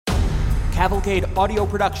Cavalcade Audio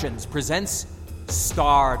Productions presents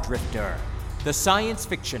Star Drifter, the science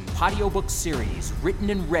fiction audiobook series written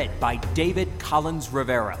and read by David Collins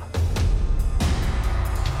Rivera.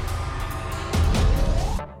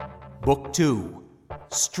 Book 2,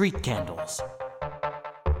 Street Candles.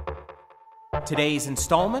 Today's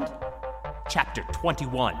installment, Chapter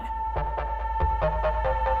 21.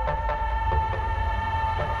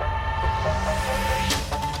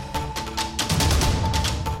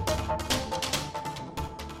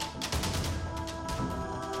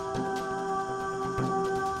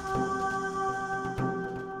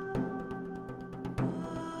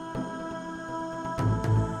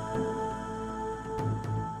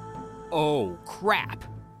 Oh, crap!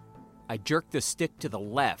 I jerked the stick to the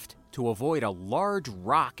left to avoid a large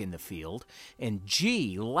rock in the field, and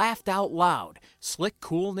G laughed out loud, slick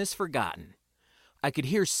coolness forgotten. I could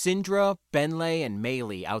hear Sindra, Benley, and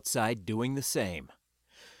Maylee outside doing the same.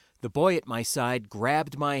 The boy at my side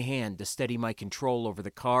grabbed my hand to steady my control over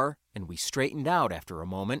the car, and we straightened out after a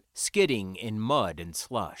moment, skidding in mud and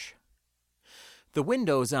slush. The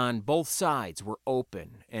windows on both sides were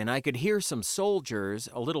open, and I could hear some soldiers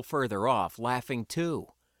a little further off laughing too.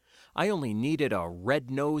 I only needed a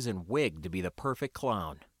red nose and wig to be the perfect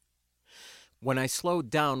clown. When I slowed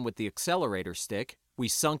down with the accelerator stick, we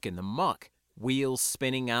sunk in the muck, wheels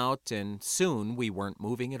spinning out, and soon we weren't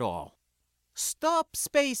moving at all. "Stop,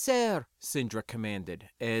 Spacer!" Sindra commanded,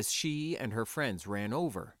 as she and her friends ran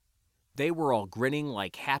over. They were all grinning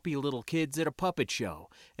like happy little kids at a puppet show,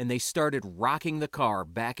 and they started rocking the car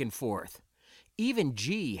back and forth. Even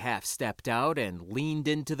G half stepped out and leaned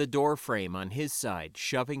into the doorframe on his side,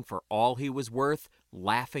 shoving for all he was worth,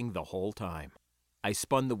 laughing the whole time. I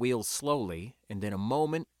spun the wheels slowly, and in a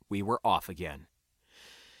moment we were off again.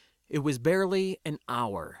 It was barely an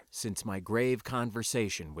hour since my grave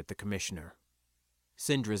conversation with the commissioner.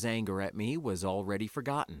 Sindra's anger at me was already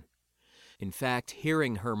forgotten. In fact,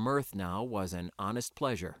 hearing her mirth now was an honest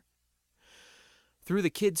pleasure. Through the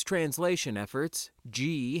kids' translation efforts,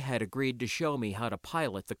 G had agreed to show me how to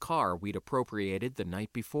pilot the car we'd appropriated the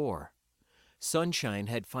night before. Sunshine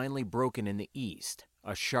had finally broken in the east,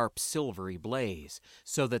 a sharp silvery blaze,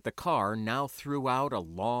 so that the car now threw out a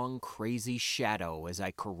long, crazy shadow as I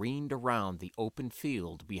careened around the open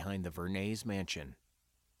field behind the Vernays mansion.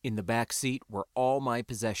 In the back seat were all my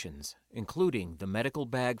possessions, including the medical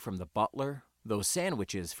bag from the butler, those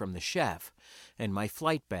sandwiches from the chef, and my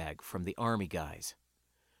flight bag from the army guys.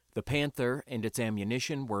 The Panther and its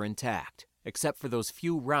ammunition were intact, except for those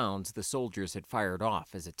few rounds the soldiers had fired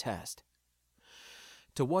off as a test.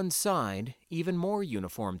 To one side, even more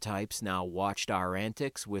uniform types now watched our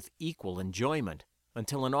antics with equal enjoyment,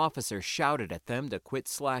 until an officer shouted at them to quit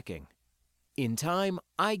slacking. In time,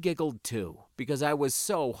 I giggled too, because I was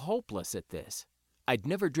so hopeless at this. I'd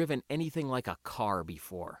never driven anything like a car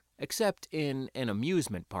before, except in an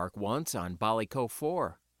amusement park once on Ballyco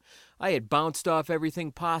 4. I had bounced off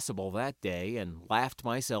everything possible that day and laughed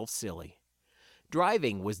myself silly.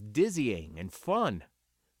 Driving was dizzying and fun.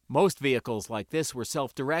 Most vehicles like this were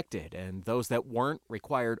self-directed, and those that weren't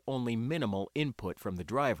required only minimal input from the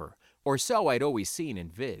driver, or so I'd always seen in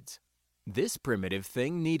vids. This primitive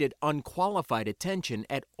thing needed unqualified attention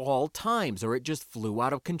at all times, or it just flew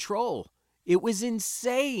out of control. It was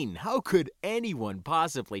insane. How could anyone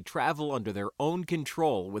possibly travel under their own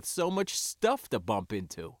control with so much stuff to bump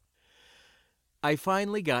into? I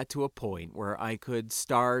finally got to a point where I could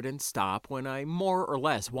start and stop when I more or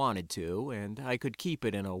less wanted to, and I could keep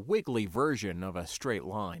it in a wiggly version of a straight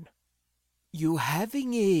line. "You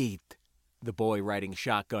having it?" the boy riding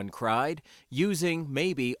shotgun cried, using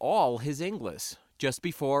maybe all his English, just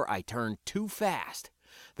before I turned too fast.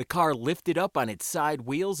 The car lifted up on its side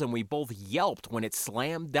wheels, and we both yelped when it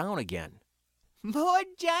slammed down again. "More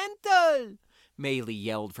gentle!" Maylee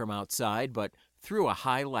yelled from outside, but threw a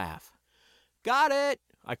high laugh. "Got it!"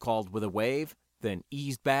 I called with a wave, then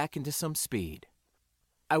eased back into some speed.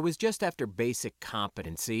 I was just after basic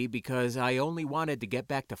competency because I only wanted to get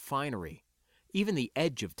back to Finery. Even the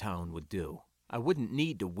edge of town would do. I wouldn't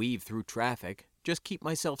need to weave through traffic, just keep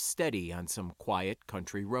myself steady on some quiet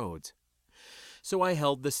country roads. So I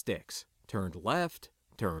held the sticks, turned left,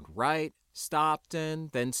 turned right, stopped,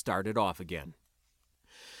 and then started off again.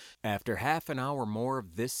 After half an hour more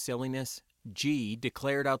of this silliness, G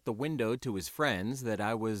declared out the window to his friends that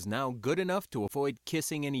I was now good enough to avoid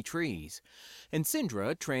kissing any trees, and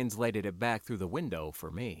Sindra translated it back through the window for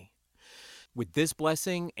me. With this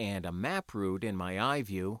blessing and a map route in my eye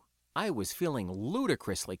view, I was feeling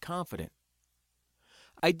ludicrously confident.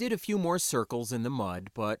 I did a few more circles in the mud,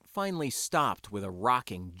 but finally stopped with a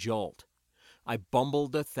rocking jolt. I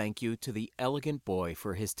bumbled a thank you to the elegant boy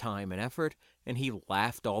for his time and effort, and he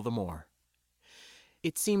laughed all the more.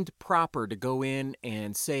 It seemed proper to go in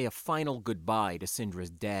and say a final goodbye to Syndra's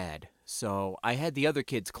dad, so I had the other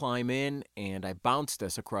kids climb in and I bounced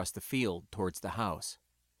us across the field towards the house.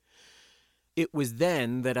 It was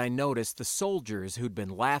then that I noticed the soldiers who'd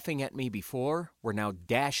been laughing at me before were now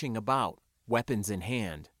dashing about, weapons in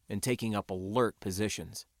hand, and taking up alert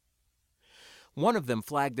positions. One of them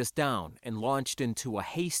flagged us down and launched into a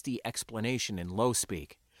hasty explanation in low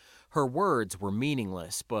speak. Her words were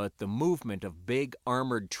meaningless, but the movement of big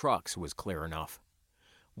armored trucks was clear enough.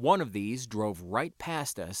 One of these drove right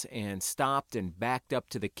past us and stopped and backed up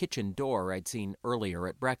to the kitchen door I'd seen earlier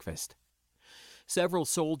at breakfast. Several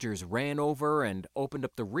soldiers ran over and opened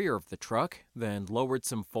up the rear of the truck, then lowered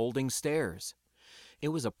some folding stairs. It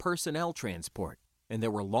was a personnel transport, and there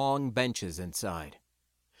were long benches inside.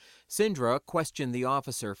 Syndra questioned the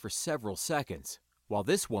officer for several seconds, while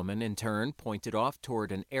this woman in turn pointed off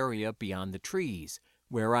toward an area beyond the trees,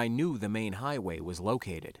 where I knew the main highway was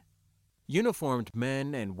located. Uniformed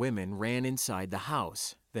men and women ran inside the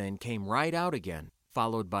house, then came right out again,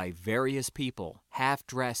 followed by various people,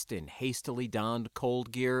 half-dressed in hastily donned cold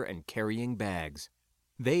gear and carrying bags.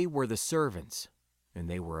 They were the servants, and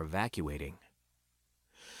they were evacuating.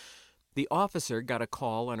 The officer got a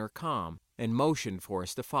call on her comm and motioned for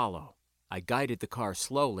us to follow. I guided the car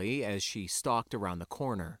slowly as she stalked around the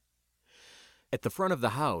corner. At the front of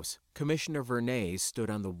the house, Commissioner Vernays stood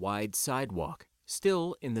on the wide sidewalk,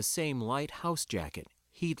 still in the same light house jacket,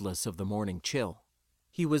 heedless of the morning chill.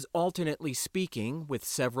 He was alternately speaking with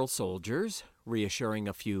several soldiers, reassuring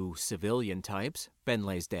a few civilian types,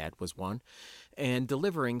 Benley's dad was one, and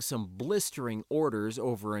delivering some blistering orders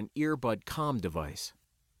over an earbud comm device.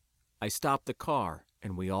 I stopped the car,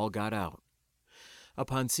 and we all got out.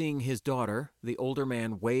 Upon seeing his daughter, the older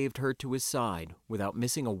man waved her to his side without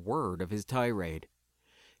missing a word of his tirade.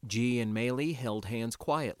 G and Maylie held hands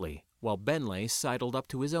quietly, while Benley sidled up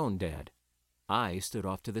to his own dad. I stood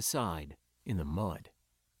off to the side, in the mud.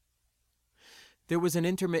 There was an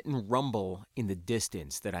intermittent rumble in the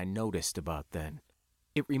distance that I noticed about then.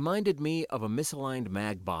 It reminded me of a misaligned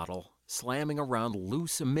mag bottle slamming around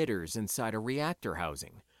loose emitters inside a reactor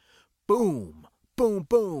housing. Boom, boom,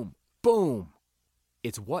 boom, boom.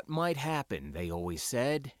 It's what might happen, they always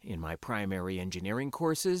said, in my primary engineering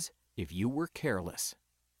courses, if you were careless.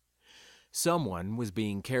 Someone was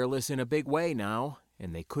being careless in a big way now,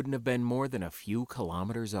 and they couldn't have been more than a few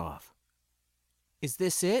kilometers off. "Is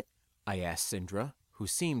this it?" I asked Syndra, who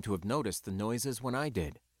seemed to have noticed the noises when I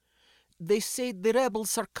did. "They say the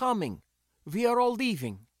rebels are coming. We are all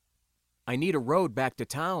leaving." "I need a road back to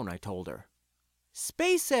town," I told her.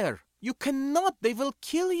 "Spacer, you cannot. They will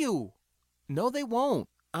kill you." "No, they won't.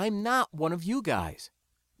 I'm not one of you guys."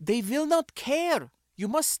 "They will not care. You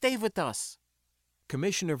must stay with us."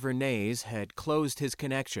 Commissioner Vernays had closed his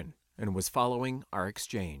connection and was following our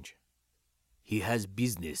exchange. "He has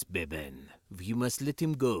business, Beben. We must let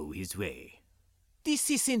him go his way." "This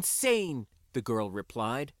is insane," the girl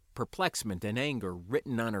replied, perplexment and anger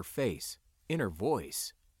written on her face, in her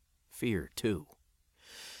voice. Fear, too.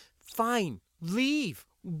 "Fine, leave.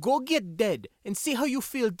 Go get dead and see how you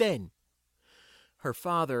feel then." Her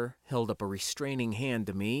father held up a restraining hand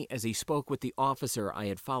to me as he spoke with the officer I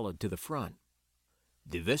had followed to the front.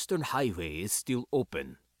 "The Western Highway is still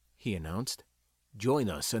open," he announced. "Join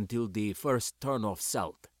us until the first turnoff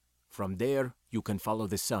south. From there, you can follow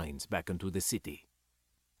the signs back into the city."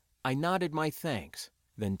 I nodded my thanks,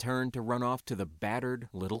 then turned to run off to the battered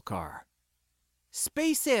little car.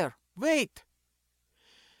 "Spacer, wait!"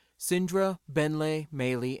 Syndra, Benley,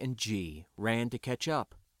 Maylie, and G ran to catch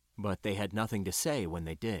up, but they had nothing to say when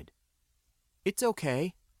they did. "It's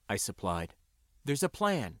okay," I supplied. "There's a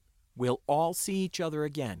plan. We'll all see each other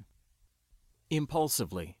again."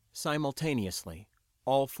 Impulsively, simultaneously,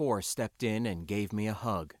 all four stepped in and gave me a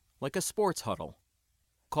hug, like a sports huddle.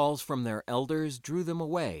 Calls from their elders drew them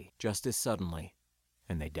away just as suddenly,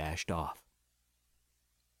 and they dashed off.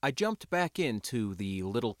 I jumped back into the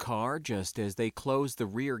little car just as they closed the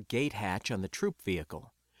rear gate hatch on the troop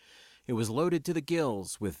vehicle. It was loaded to the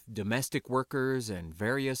gills with domestic workers and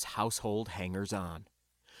various household hangers-on.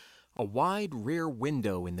 A wide rear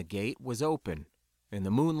window in the gate was open, and the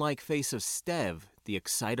moon-like face of Stev, the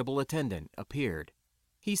excitable attendant, appeared.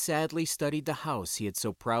 He sadly studied the house he had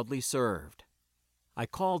so proudly served. I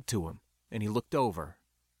called to him, and he looked over.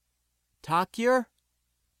 "Takir?"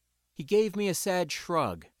 He gave me a sad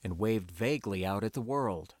shrug and waved vaguely out at the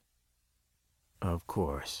world. Of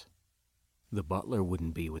course. The butler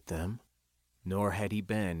wouldn't be with them, nor had he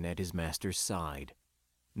been at his master's side.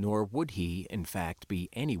 nor would he, in fact, be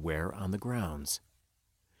anywhere on the grounds.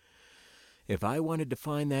 If I wanted to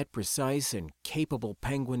find that precise and capable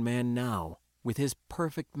Penguin Man now, with his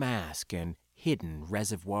perfect mask and hidden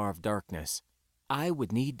reservoir of darkness, I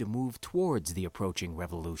would need to move towards the approaching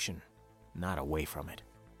revolution, not away from it.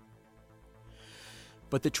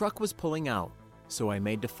 But the truck was pulling out, so I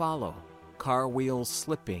made to follow, car wheels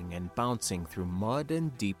slipping and bouncing through mud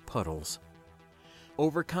and deep puddles.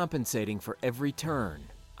 Overcompensating for every turn,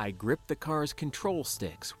 I gripped the car's control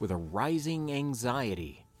sticks with a rising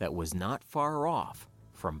anxiety that was not far off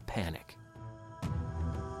from panic.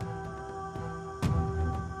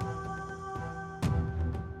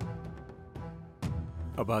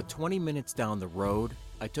 About 20 minutes down the road,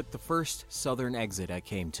 I took the first southern exit I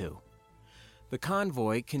came to. The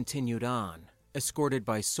convoy continued on, escorted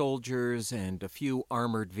by soldiers and a few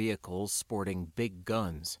armored vehicles sporting big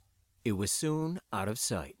guns. It was soon out of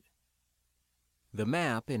sight. The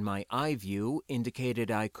map in my eye view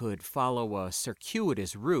indicated I could follow a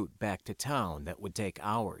circuitous route back to town that would take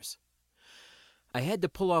hours. I had to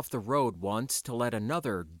pull off the road once to let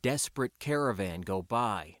another desperate caravan go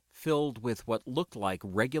by, filled with what looked like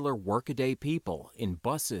regular workaday people in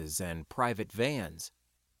buses and private vans.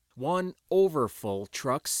 One overfull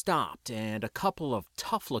truck stopped, and a couple of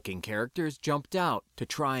tough-looking characters jumped out to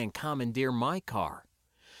try and commandeer my car.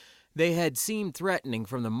 They had seemed threatening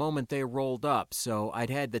from the moment they rolled up, so I'd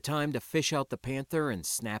had the time to fish out the panther and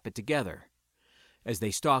snap it together. As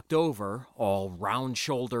they stalked over, all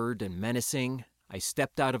round-shouldered and menacing, I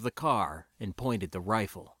stepped out of the car and pointed the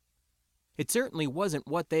rifle. It certainly wasn't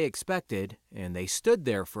what they expected, and they stood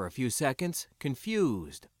there for a few seconds,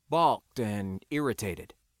 confused, balked, and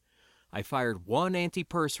irritated. I fired one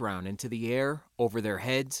anti-purse round into the air over their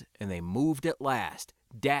heads, and they moved at last,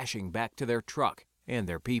 dashing back to their truck and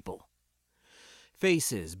their people.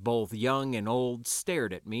 Faces, both young and old,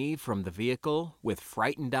 stared at me from the vehicle with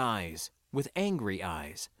frightened eyes, with angry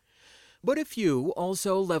eyes. But a few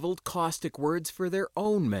also leveled caustic words for their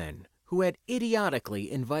own men, who had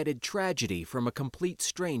idiotically invited tragedy from a complete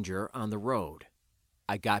stranger on the road.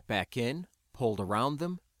 I got back in, pulled around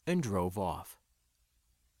them, and drove off.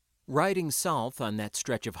 Riding south on that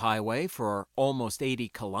stretch of highway for almost 80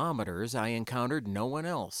 kilometers, I encountered no one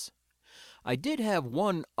else. I did have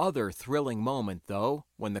one other thrilling moment, though,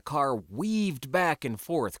 when the car weaved back and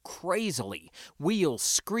forth crazily, wheels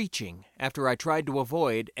screeching, after I tried to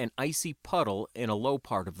avoid an icy puddle in a low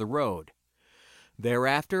part of the road.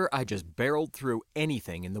 Thereafter, I just barreled through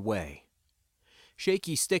anything in the way.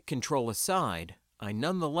 Shaky stick control aside, I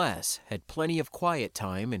nonetheless had plenty of quiet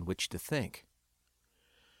time in which to think.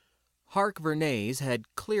 Hark Vernays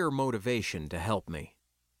had clear motivation to help me.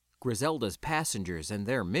 Griselda's passengers and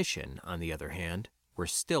their mission, on the other hand, were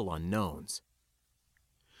still unknowns.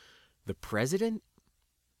 The president?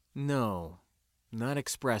 No, not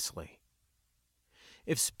expressly.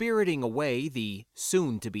 If spiriting away the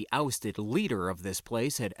soon-to-be-ousted leader of this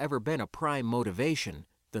place had ever been a prime motivation,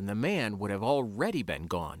 then the man would have already been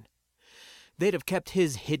gone. They'd have kept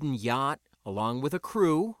his hidden yacht, along with a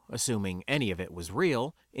crew, assuming any of it was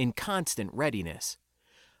real, in constant readiness.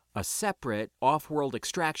 A separate, off-world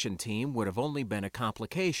extraction team would have only been a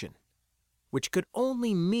complication, which could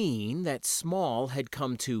only mean that Small had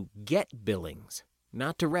come to get Billings,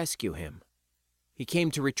 not to rescue him. He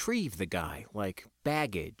came to retrieve the guy, like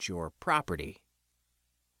baggage or property.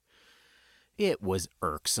 It was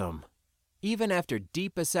irksome. Even after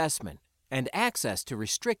deep assessment and access to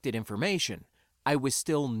restricted information, I was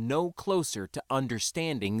still no closer to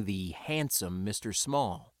understanding the handsome Mr.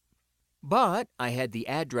 Small. But I had the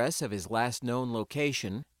address of his last known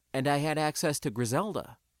location, and I had access to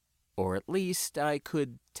Griselda. Or at least I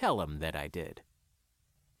could tell him that I did.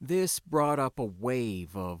 This brought up a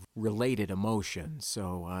wave of related emotions,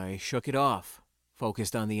 so I shook it off,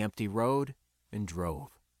 focused on the empty road, and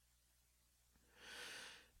drove.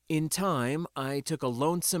 In time, I took a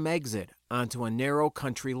lonesome exit onto a narrow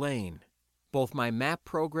country lane. Both my map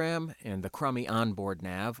program and the crummy onboard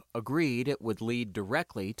nav agreed it would lead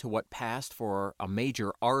directly to what passed for a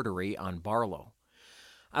major artery on Barlow.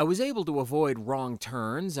 I was able to avoid wrong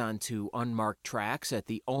turns onto unmarked tracks at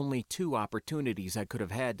the only two opportunities I could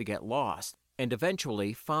have had to get lost, and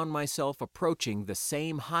eventually found myself approaching the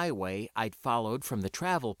same highway I'd followed from the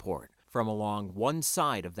travel port from along one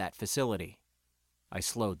side of that facility. I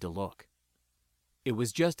slowed to look. It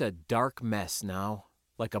was just a dark mess now,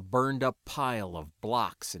 like a burned-up pile of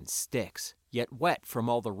blocks and sticks, yet wet from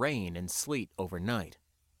all the rain and sleet overnight.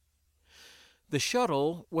 The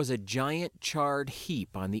shuttle was a giant charred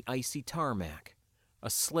heap on the icy tarmac, a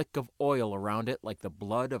slick of oil around it like the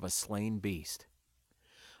blood of a slain beast.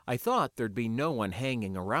 I thought there'd be no one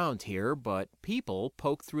hanging around here, but people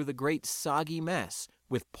poked through the great soggy mess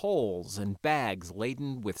with poles and bags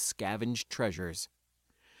laden with scavenged treasures.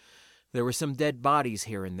 There were some dead bodies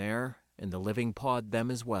here and there, and the living pawed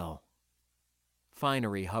them as well.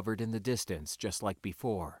 Finery hovered in the distance just like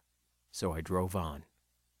before, so I drove on.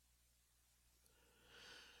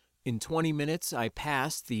 In 20 minutes, I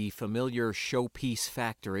passed the familiar showpiece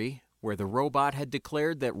factory, where the robot had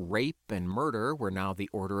declared that rape and murder were now the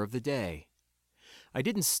order of the day. I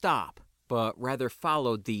didn't stop, but rather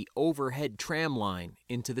followed the overhead tram line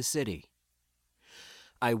into the city.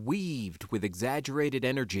 I weaved with exaggerated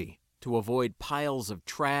energy to avoid piles of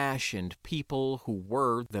trash and people who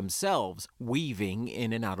were, themselves, weaving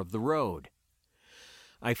in and out of the road.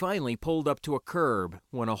 I finally pulled up to a curb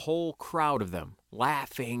when a whole crowd of them,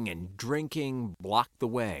 laughing and drinking, blocked the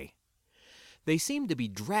way. They seemed to be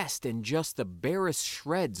dressed in just the barest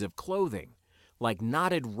shreds of clothing, like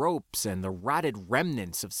knotted ropes and the rotted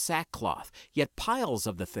remnants of sackcloth, yet piles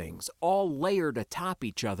of the things, all layered atop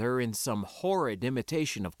each other in some horrid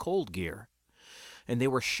imitation of cold gear. And they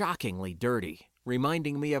were shockingly dirty,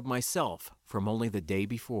 reminding me of myself from only the day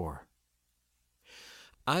before.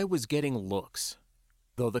 I was getting looks.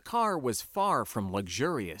 Though the car was far from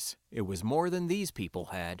luxurious, it was more than these people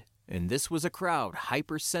had, and this was a crowd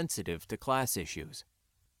hypersensitive to class issues.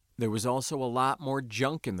 There was also a lot more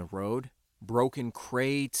junk in the road, broken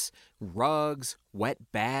crates, rugs,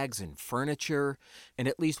 wet bags and furniture, and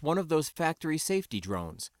at least one of those factory safety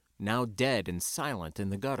drones, now dead and silent in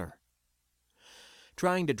the gutter.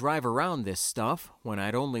 Trying to drive around this stuff, when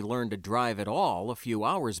I'd only learned to drive at all a few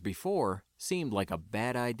hours before, seemed like a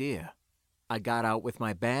bad idea. I got out with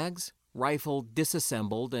my bags, rifle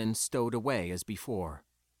disassembled and stowed away as before.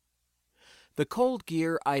 The cold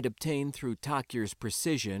gear I'd obtained through Takir's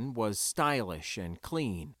precision was stylish and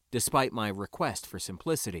clean, despite my request for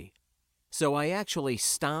simplicity. So I actually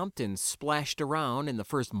stomped and splashed around in the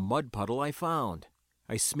first mud puddle I found.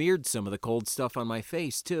 I smeared some of the cold stuff on my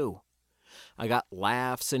face, too. I got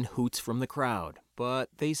laughs and hoots from the crowd, but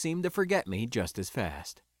they seemed to forget me just as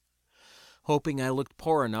fast. Hoping I looked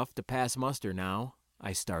poor enough to pass muster now,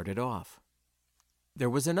 I started off. There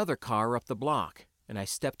was another car up the block, and I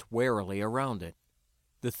stepped warily around it.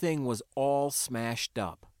 The thing was all smashed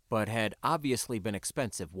up, but had obviously been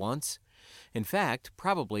expensive once. In fact,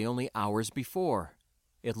 probably only hours before.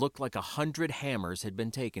 It looked like 100 hammers had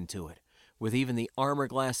been taken to it, with even the armor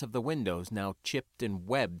glass of the windows now chipped and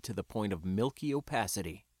webbed to the point of milky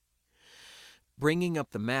opacity. Bringing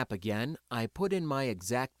up the map again, I put in my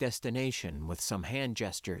exact destination with some hand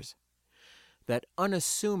gestures. That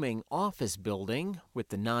unassuming office building, with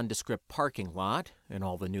the nondescript parking lot and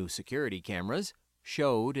all the new security cameras,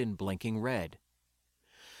 showed in blinking red.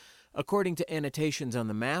 According to annotations on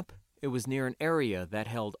the map, it was near an area that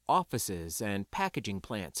held offices and packaging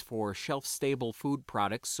plants for shelf-stable food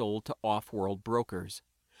products sold to off-world brokers.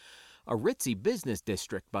 A ritzy business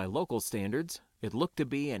district by local standards, it looked to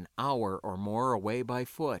be an hour or more away by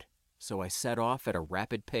foot, so I set off at a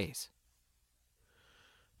rapid pace.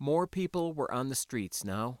 More people were on the streets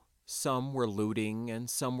now. Some were looting, and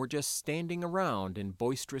some were just standing around in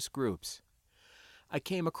boisterous groups. I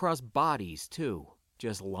came across bodies, too,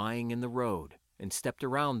 just lying in the road, and stepped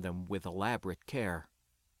around them with elaborate care.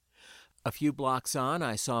 A few blocks on,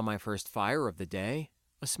 I saw my first fire of the day,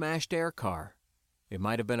 a smashed air car. It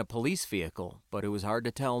might have been a police vehicle, but it was hard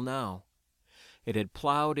to tell now. It had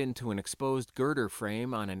plowed into an exposed girder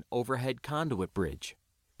frame on an overhead conduit bridge.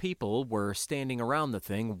 People were standing around the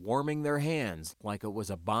thing warming their hands like it was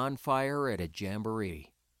a bonfire at a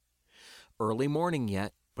jamboree. Early morning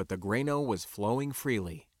yet, but the Grano was flowing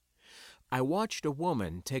freely. I watched a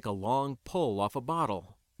woman take a long pull off a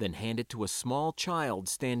bottle, then hand it to a small child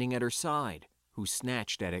standing at her side, who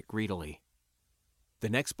snatched at it greedily. The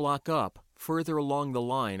next block up, further along the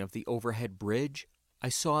line of the overhead bridge, I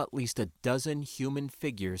saw at least a dozen human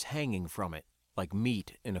figures hanging from it, like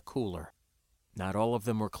meat in a cooler. Not all of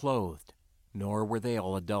them were clothed, nor were they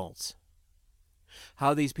all adults.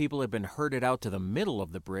 How these people had been herded out to the middle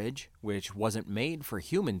of the bridge, which wasn't made for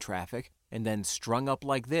human traffic, and then strung up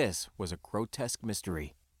like this was a grotesque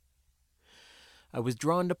mystery. I was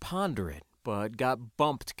drawn to ponder it, but got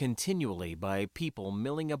bumped continually by people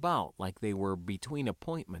milling about like they were between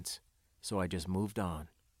appointments, so I just moved on.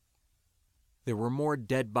 There were more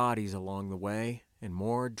dead bodies along the way, and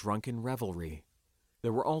more drunken revelry.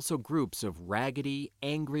 There were also groups of raggedy,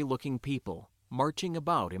 angry-looking people marching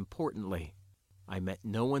about importantly. I met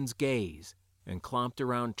no one's gaze, and clomped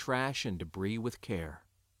around trash and debris with care.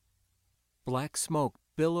 Black smoke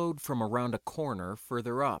billowed from around a corner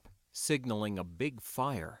further up, signaling a big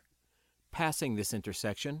fire. passing this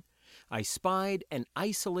intersection, I spied an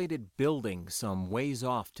isolated building some ways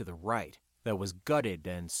off to the right that was gutted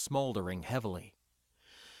and smoldering heavily.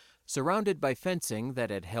 Surrounded by fencing that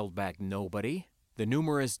had held back nobody, the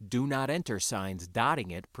numerous "Do Not Enter" signs dotting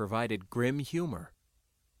it provided grim humor.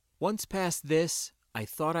 Once past this, I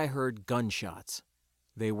thought I heard gunshots.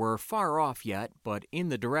 They were far off yet, but in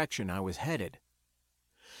the direction I was headed.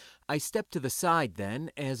 I stepped to the side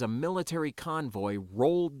then as a military convoy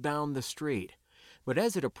rolled down the street, but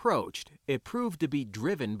as it approached, it proved to be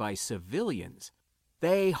driven by civilians.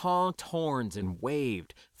 They honked horns and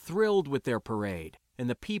waved, thrilled with their parade, and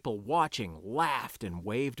the people watching laughed and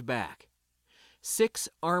waved back. 6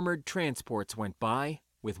 armored transports went by,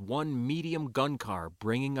 with one medium gun car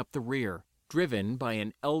bringing up the rear, driven by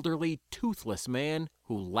an elderly, toothless man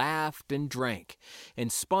who laughed and drank, and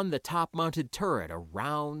spun the top-mounted turret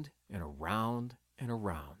around and around and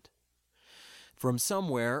around. From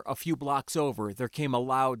somewhere a few blocks over, there came a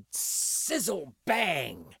loud sizzle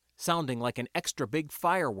bang, sounding like an extra big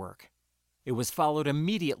firework. It was followed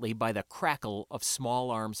immediately by the crackle of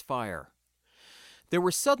small arms fire. There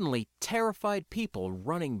were suddenly terrified people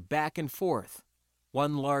running back and forth.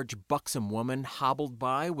 One large buxom woman hobbled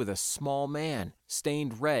by with a small man,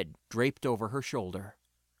 stained red, draped over her shoulder.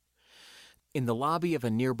 In the lobby of a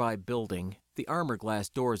nearby building, the armor glass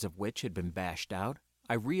doors of which had been bashed out,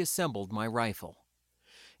 I reassembled my rifle.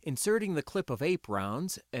 Inserting the clip of 8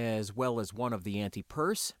 rounds, as well as one of the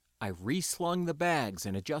anti-purse, I reslung the bags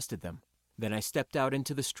and adjusted them. Then I stepped out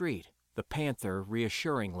into the street, the Panther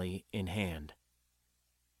reassuringly in hand.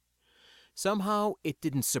 Somehow, it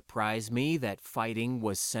didn't surprise me that fighting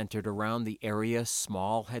was centered around the area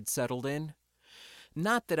Small had settled in.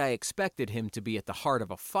 Not that I expected him to be at the heart of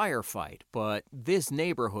a firefight, but this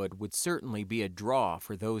neighborhood would certainly be a draw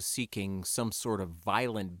for those seeking some sort of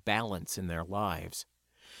violent balance in their lives.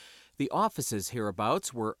 The offices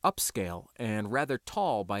hereabouts were upscale and rather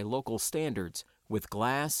tall by local standards, with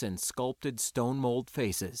glass and sculpted stone mold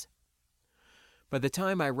faces. By the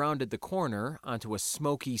time I rounded the corner onto a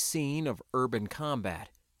smoky scene of urban combat,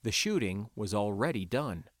 the shooting was already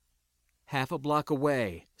done. Half a block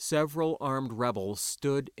away, several armed rebels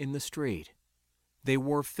stood in the street. They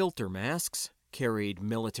wore filter masks, carried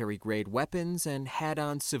military-grade weapons, and had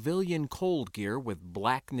on civilian cold gear with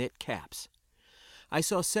black knit caps. I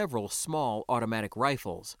saw several small automatic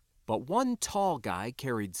rifles, but one tall guy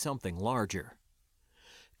carried something larger.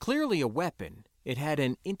 Clearly a weapon, it had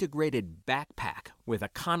an integrated backpack with a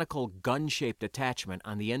conical gun-shaped attachment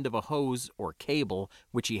on the end of a hose or cable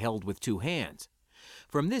which he held with 2 hands.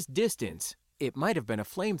 From this distance, it might have been a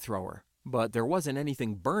flamethrower, but there wasn't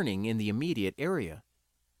anything burning in the immediate area.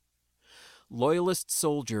 Loyalist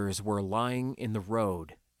soldiers were lying in the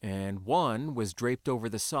road, and one was draped over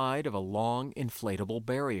the side of a long inflatable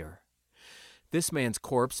barrier. This man's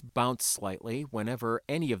corpse bounced slightly whenever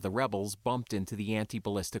any of the rebels bumped into the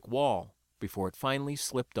anti-ballistic wall, before it finally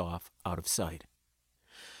slipped off out of sight.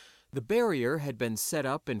 The barrier had been set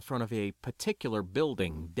up in front of a particular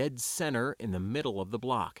building dead center in the middle of the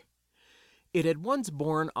block. It had once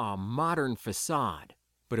borne a modern facade,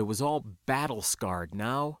 but it was all battle-scarred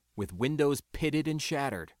now, with windows pitted and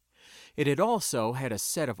shattered. It had also had a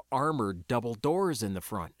set of armored double doors in the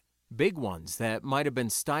front, big ones that might have been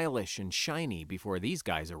stylish and shiny before these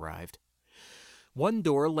guys arrived. One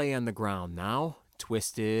door lay on the ground now,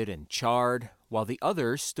 twisted and charred, while the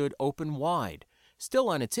other stood open wide, still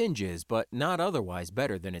on its hinges, but not otherwise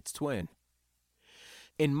better than its twin.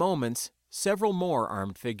 In moments, several more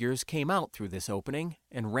armed figures came out through this opening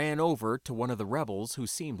and ran over to one of the rebels who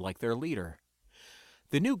seemed like their leader.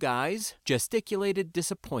 The new guys gesticulated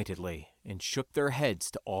disappointedly and shook their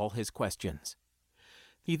heads to all his questions.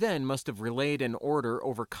 He then must have relayed an order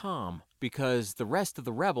over comm, because the rest of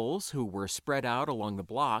the rebels, who were spread out along the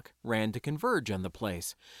block, ran to converge on the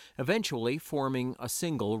place, eventually forming a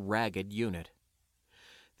single ragged unit.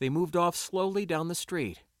 They moved off slowly down the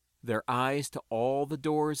street, their eyes to all the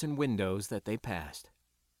doors and windows that they passed.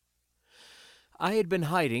 I had been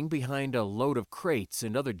hiding behind a load of crates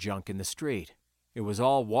and other junk in the street. It was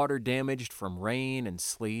all water-damaged from rain and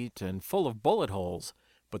sleet and full of bullet holes,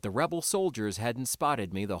 but the rebel soldiers hadn't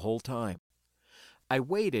spotted me the whole time. I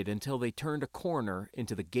waited until they turned a corner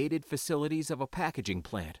into the gated facilities of a packaging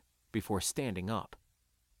plant before standing up.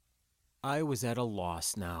 I was at a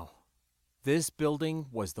loss now. This building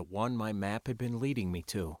was the one my map had been leading me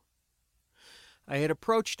to. I had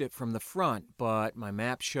approached it from the front, but my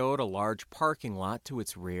map showed a large parking lot to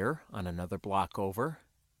its rear on another block over.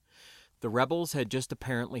 The rebels had just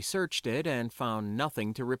apparently searched it and found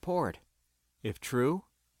nothing to report. If true,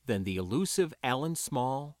 then the elusive Alan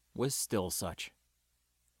Small was still such.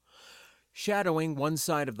 Shadowing one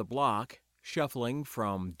side of the block, shuffling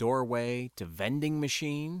from doorway to vending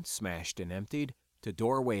machine, smashed and emptied, to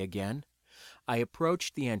doorway again, I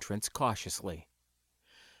approached the entrance cautiously.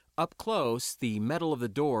 Up close, the metal of the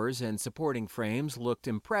doors and supporting frames looked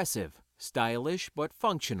impressive, stylish but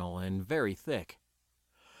functional and very thick.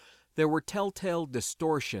 There were telltale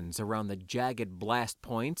distortions around the jagged blast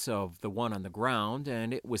points of the one on the ground,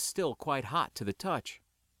 and it was still quite hot to the touch.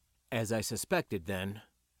 As I suspected then,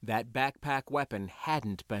 that backpack weapon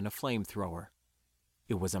hadn't been a flamethrower.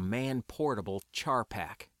 It was a man-portable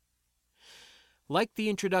char-pack. Like the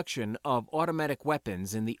introduction of automatic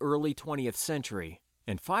weapons in the early 20th century,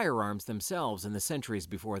 and firearms themselves in the centuries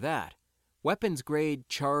before that, weapons-grade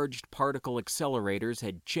charged particle accelerators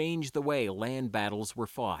had changed the way land battles were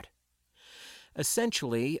fought.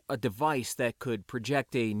 Essentially, a device that could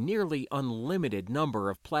project a nearly unlimited number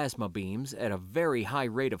of plasma beams at a very high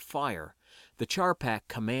rate of fire, the char-pack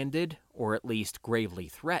commanded, or at least gravely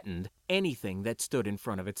threatened, anything that stood in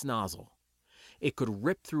front of its nozzle. It could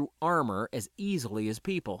rip through armor as easily as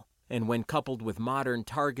people, and when coupled with modern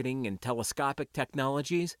targeting and telescopic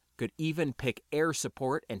technologies, could even pick air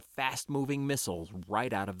support and fast-moving missiles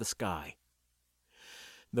right out of the sky.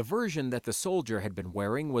 The version that the soldier had been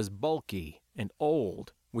wearing was bulky and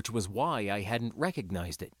old, which was why I hadn't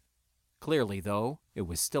recognized it. Clearly, though, it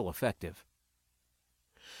was still effective.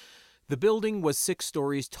 The building was 6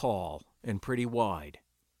 stories tall and pretty wide.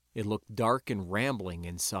 It looked dark and rambling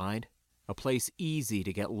inside, a place easy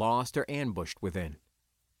to get lost or ambushed within.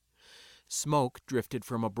 Smoke drifted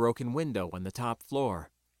from a broken window on the top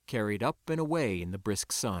floor, carried up and away in the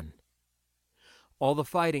brisk sun. All the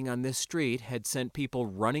fighting on this street had sent people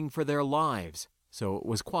running for their lives, so it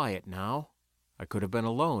was quiet now. I could have been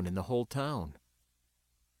alone in the whole town.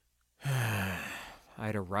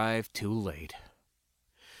 I'd arrived too late.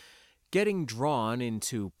 Getting drawn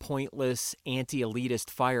into pointless,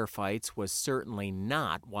 anti-elitist firefights was certainly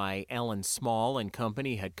not why Alan Small and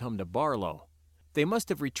company had come to Barlow. They must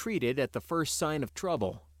have retreated at the first sign of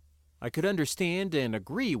trouble. I could understand and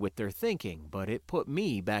agree with their thinking, but it put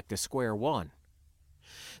me back to square one.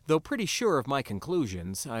 Though pretty sure of my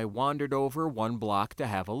conclusions, I wandered over 1 block to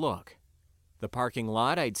have a look. The parking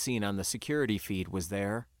lot I'd seen on the security feed was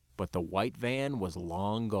there, but the white van was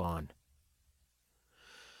long gone.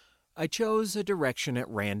 I chose a direction at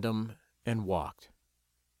random and walked.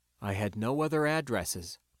 I had no other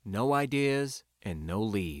addresses, no ideas, and no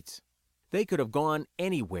leads. They could have gone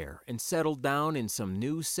anywhere and settled down in some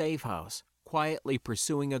new safe house, quietly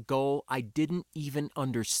pursuing a goal I didn't even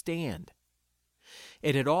understand.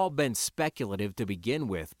 It had all been speculative to begin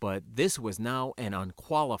with, but this was now an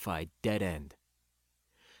unqualified dead end.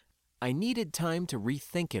 I needed time to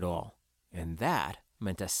rethink it all, and that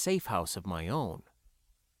meant a safe house of my own.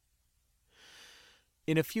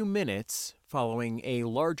 In a few minutes, following a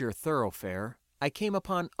larger thoroughfare, I came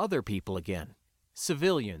upon other people again.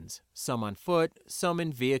 Civilians, some on foot, some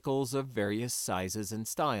in vehicles of various sizes and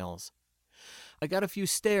styles. I got a few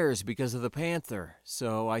stares because of the panther,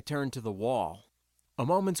 so I turned to the wall. A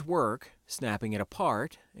moment's work, snapping it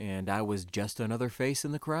apart, and I was just another face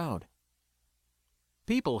in the crowd.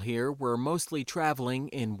 People here were mostly traveling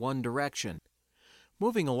in one direction.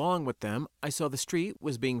 Moving along with them, I saw the street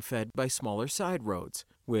was being fed by smaller side roads,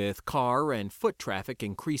 with car and foot traffic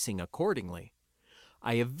increasing accordingly.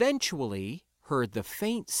 I eventually heard the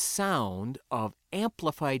faint sound of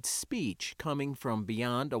amplified speech coming from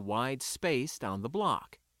beyond a wide space down the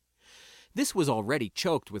block. This was already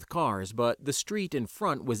choked with cars, but the street in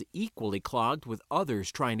front was equally clogged with others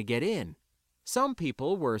trying to get in. Some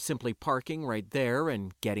people were simply parking right there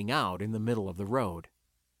and getting out in the middle of the road.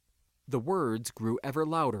 The words grew ever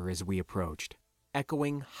louder as we approached,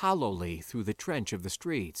 echoing hollowly through the trench of the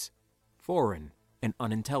streets, foreign and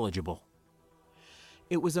unintelligible.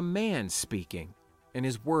 It was a man speaking, and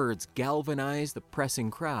his words galvanized the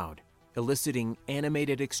pressing crowd, eliciting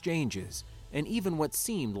animated exchanges and even what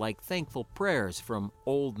seemed like thankful prayers from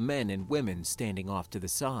old men and women standing off to the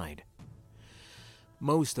side.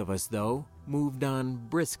 Most of us, though, moved on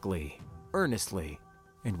briskly, earnestly,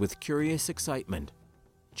 and with curious excitement,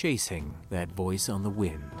 chasing that voice on the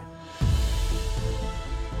wind.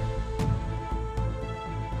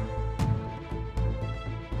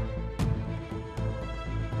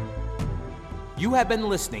 You have been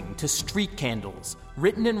listening to Street Candles,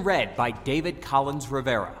 written and read by David Collins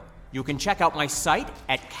Rivera. You can check out my site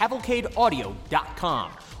at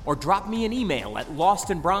cavalcadeaudio.com or drop me an email at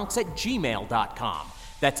lostnbronx@gmail.com.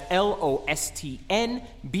 That's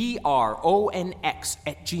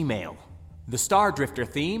LOSTNBRONX@gmail. The Star Drifter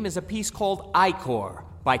theme is a piece called Icor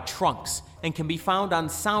by Trunks and can be found on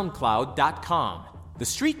SoundCloud.com. The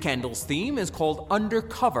Street Candles theme is called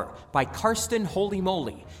Undercover by Karsten Holy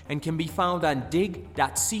Moly and can be found on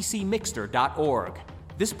dig.ccmixter.org.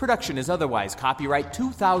 This production is otherwise copyright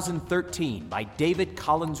 2013 by David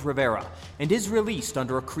Collins Rivera and is released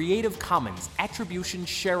under a Creative Commons Attribution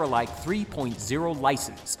Share-alike 3.0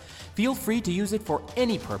 license. Feel free to use it for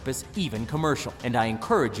any purpose, even commercial, and I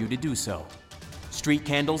encourage you to do so. Street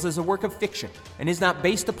Candles is a work of fiction and is not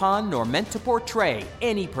based upon nor meant to portray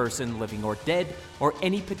any person, living or dead, or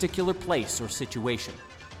any particular place or situation.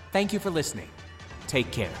 Thank you for listening.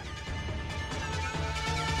 Take care.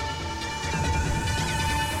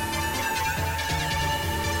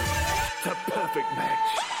 The perfect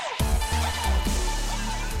match.